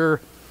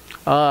chapter,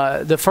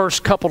 the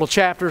first couple of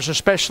chapters,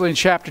 especially in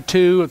chapter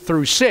 2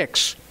 through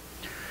 6,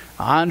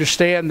 I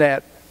understand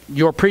that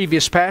your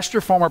previous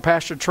pastor, former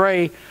Pastor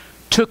Trey,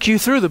 took you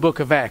through the book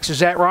of Acts. Is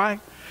that right?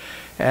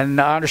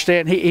 And I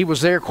understand he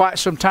was there quite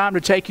some time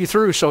to take you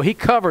through, so he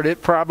covered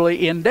it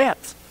probably in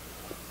depth.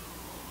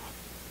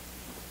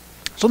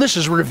 So this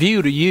is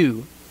review to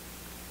you.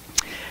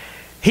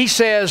 He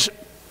says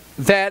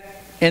that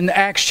in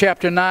Acts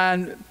chapter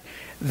 9,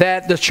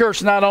 that the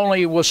church not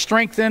only was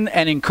strengthened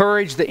and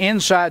encouraged, the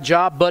inside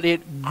job, but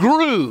it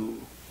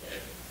grew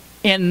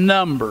in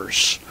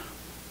numbers.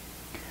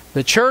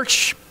 The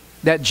church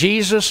that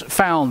Jesus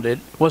founded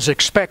was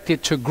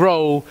expected to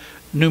grow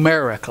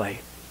numerically.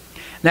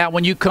 Now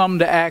when you come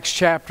to Acts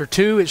chapter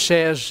 2, it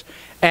says,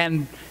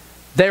 and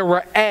there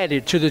were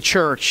added to the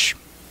church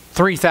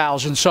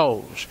 3,000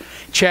 souls.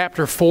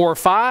 Chapter 4 or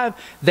 5,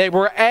 they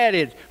were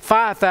added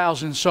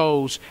 5,000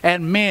 souls,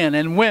 and men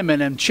and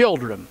women and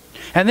children.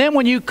 And then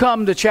when you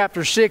come to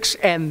chapter 6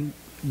 and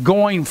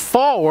going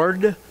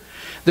forward,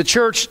 the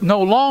church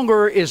no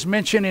longer is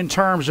mentioned in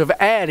terms of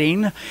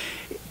adding.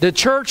 The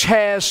church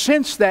has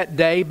since that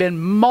day been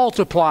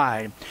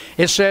multiplying.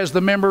 It says the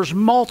members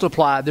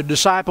multiplied. The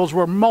disciples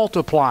were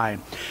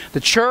multiplying. The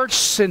church,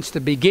 since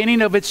the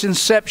beginning of its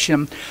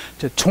inception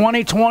to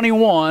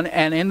 2021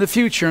 and in the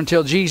future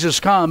until Jesus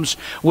comes,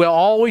 will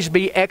always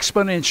be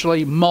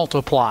exponentially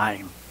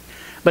multiplying.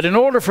 But in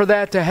order for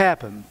that to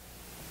happen,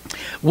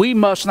 we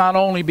must not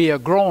only be a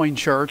growing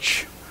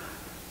church,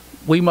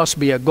 we must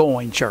be a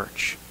going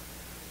church.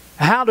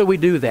 How do we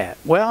do that?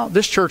 Well,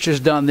 this church has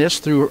done this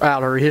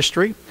throughout our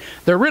history.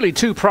 There are really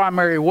two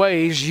primary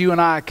ways you and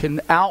I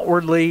can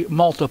outwardly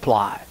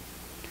multiply.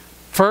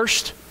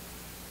 First,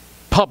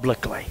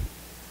 publicly.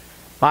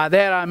 By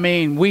that I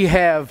mean we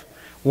have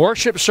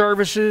worship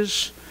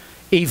services,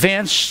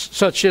 events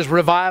such as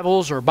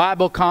revivals or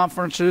Bible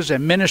conferences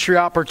and ministry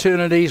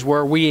opportunities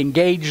where we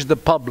engage the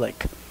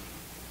public.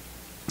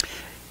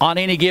 On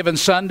any given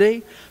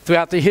Sunday,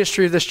 throughout the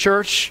history of this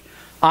church,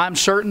 I'm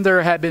certain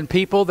there have been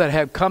people that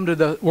have come to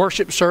the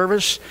worship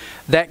service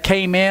that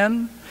came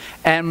in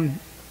and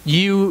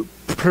you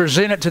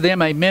presented to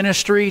them a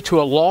ministry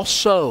to a lost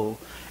soul,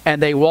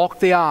 and they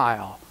walked the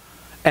aisle,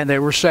 and they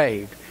were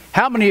saved.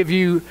 How many of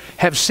you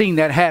have seen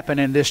that happen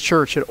in this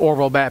church at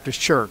Orrville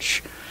Baptist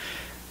Church?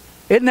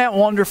 Isn't that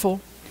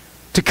wonderful?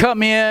 To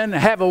come in,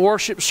 have a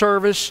worship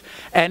service,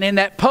 and in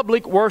that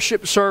public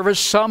worship service,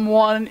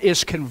 someone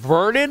is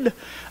converted.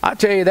 I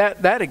tell you,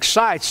 that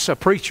excites a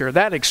preacher.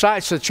 That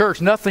excites the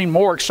church. Nothing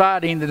more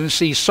exciting than to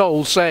see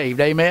souls saved.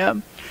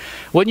 Amen?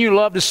 Wouldn't you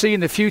love to see in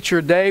the future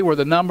a day where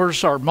the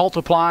numbers are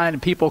multiplying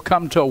and people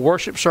come to a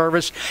worship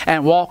service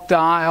and walk the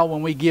aisle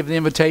when we give the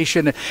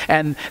invitation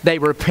and they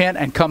repent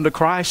and come to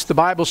Christ? The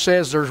Bible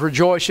says there's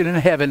rejoicing in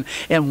heaven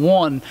in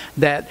one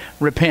that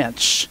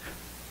repents.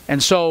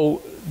 And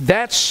so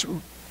that's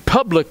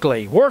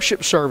publicly,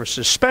 worship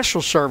services,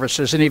 special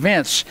services and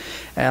events.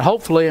 And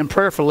hopefully and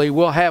prayerfully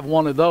we'll have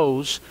one of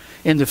those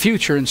in the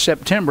future in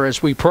September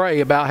as we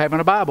pray about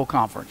having a Bible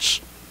conference.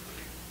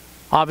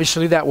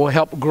 Obviously that will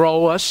help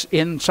grow us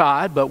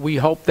inside, but we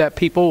hope that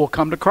people will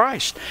come to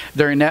Christ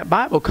during that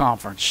Bible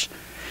conference.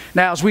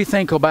 Now as we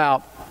think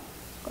about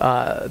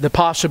the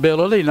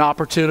possibility and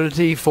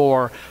opportunity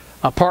for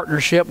a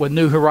partnership with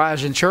New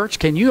Horizon Church,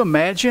 can you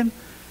imagine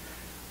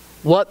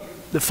what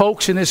the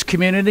folks in this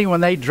community,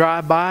 when they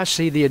drive by,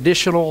 see the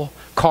additional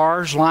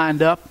cars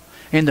lined up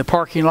in the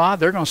parking lot,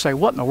 they're going to say,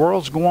 what in the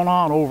world's going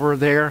on over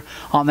there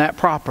on that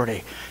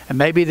property? And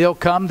maybe they'll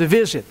come to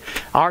visit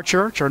our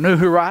church or New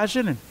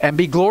Horizon and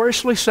be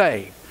gloriously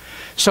saved.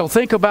 So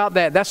think about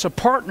that. That's a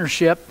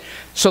partnership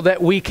so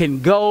that we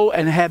can go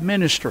and have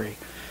ministry,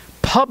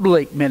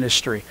 public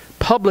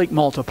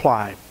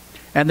multiplying.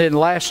 And then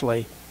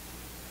lastly,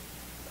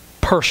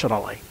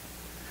 personally.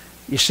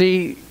 You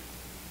see,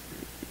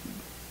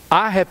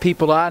 I have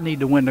people I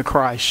need to win to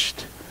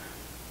Christ.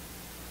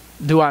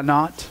 Do I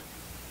not?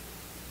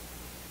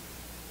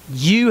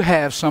 You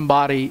have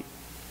somebody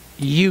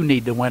you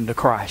need to win to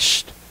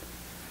Christ.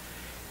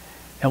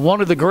 And one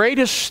of the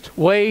greatest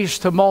ways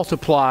to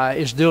multiply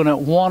is doing it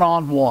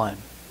one-on-one.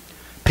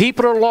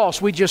 People are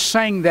lost. We just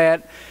sang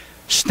that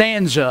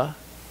stanza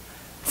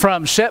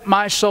from Set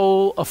My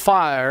Soul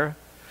Afire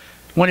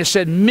when it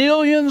said,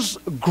 millions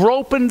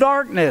grope in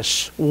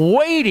darkness,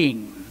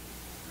 waiting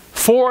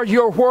for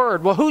your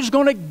word. Well, who's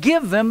going to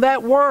give them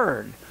that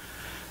word?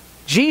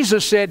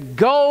 Jesus said,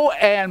 go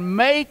and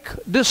make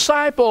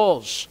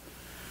disciples.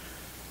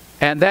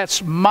 And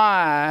that's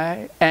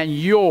my and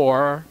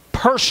your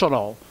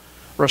personal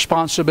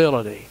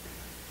responsibility.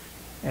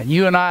 And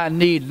you and I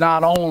need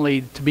not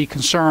only to be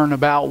concerned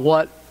about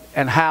what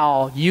and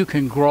how you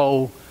can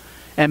grow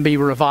and be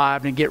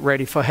revived and get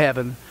ready for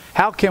heaven.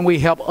 How can we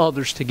help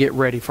others to get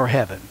ready for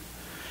heaven?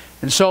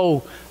 And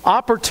so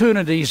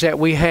opportunities that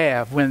we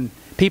have when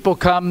people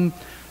come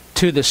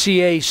to the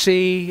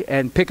CAC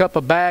and pick up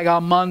a bag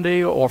on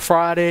Monday or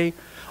Friday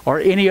or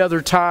any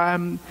other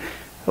time,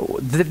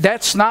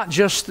 that's not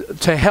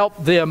just to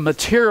help them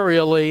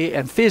materially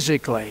and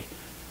physically.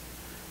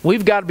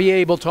 We've got to be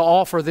able to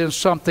offer them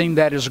something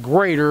that is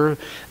greater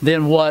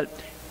than what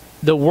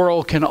the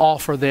world can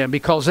offer them,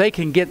 because they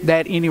can get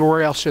that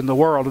anywhere else in the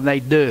world, and they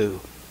do.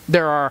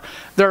 There are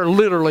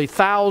literally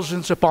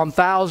thousands upon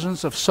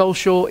thousands of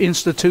social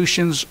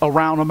institutions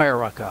around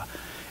America,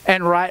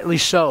 and rightly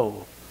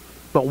so.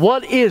 But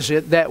what is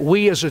it that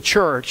we as a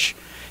church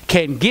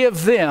can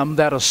give them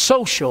that a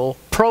social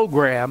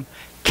program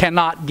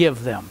cannot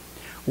give them?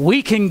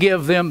 We can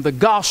give them the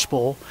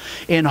gospel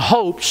in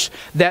hopes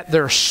that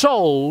their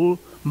soul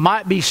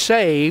might be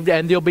saved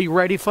and they'll be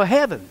ready for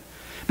heaven.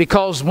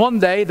 Because one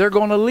day they're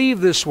going to leave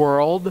this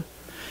world,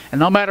 and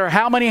no matter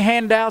how many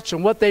handouts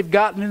and what they've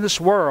gotten in this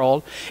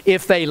world,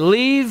 if they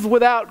leave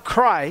without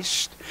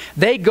Christ,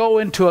 they go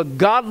into a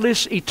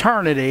godless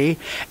eternity,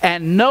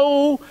 and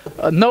no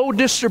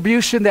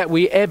distribution that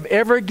we have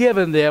ever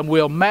given them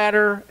will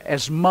matter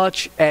as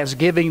much as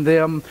giving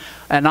them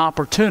an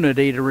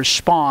opportunity to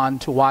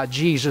respond to why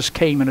Jesus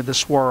came into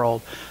this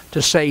world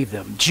to save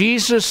them.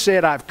 Jesus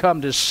said, I've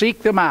come to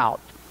seek them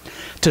out,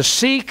 to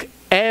seek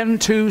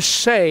and to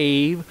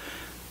save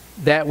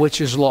that which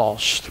is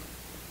lost.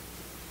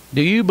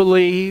 Do you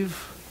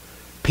believe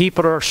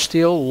people are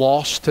still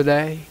lost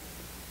today?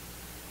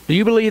 Do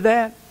you believe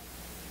that?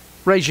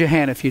 Raise your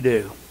hand if you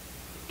do.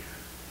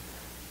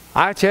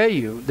 I tell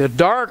you, the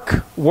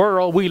dark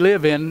world we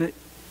live in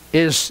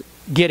is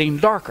getting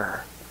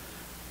darker.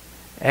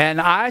 And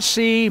I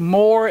see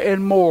more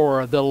and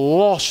more the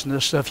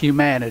lostness of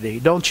humanity,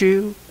 don't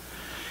you?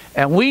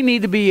 And we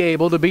need to be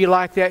able to be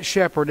like that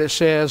shepherd that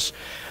says,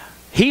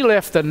 he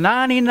left the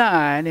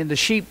 99 in the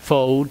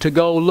sheepfold to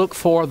go look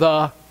for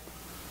the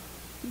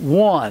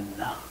one.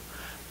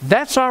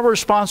 That's our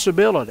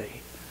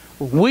responsibility.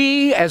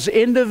 We as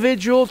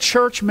individual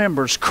church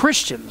members,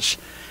 Christians,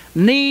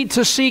 need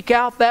to seek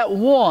out that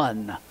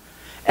one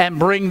and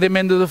bring them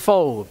into the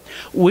fold.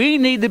 We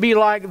need to be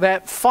like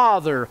that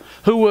father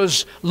who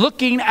was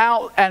looking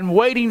out and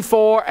waiting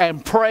for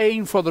and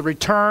praying for the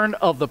return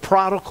of the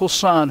prodigal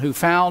son who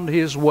found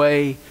his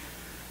way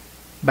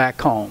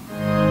back home.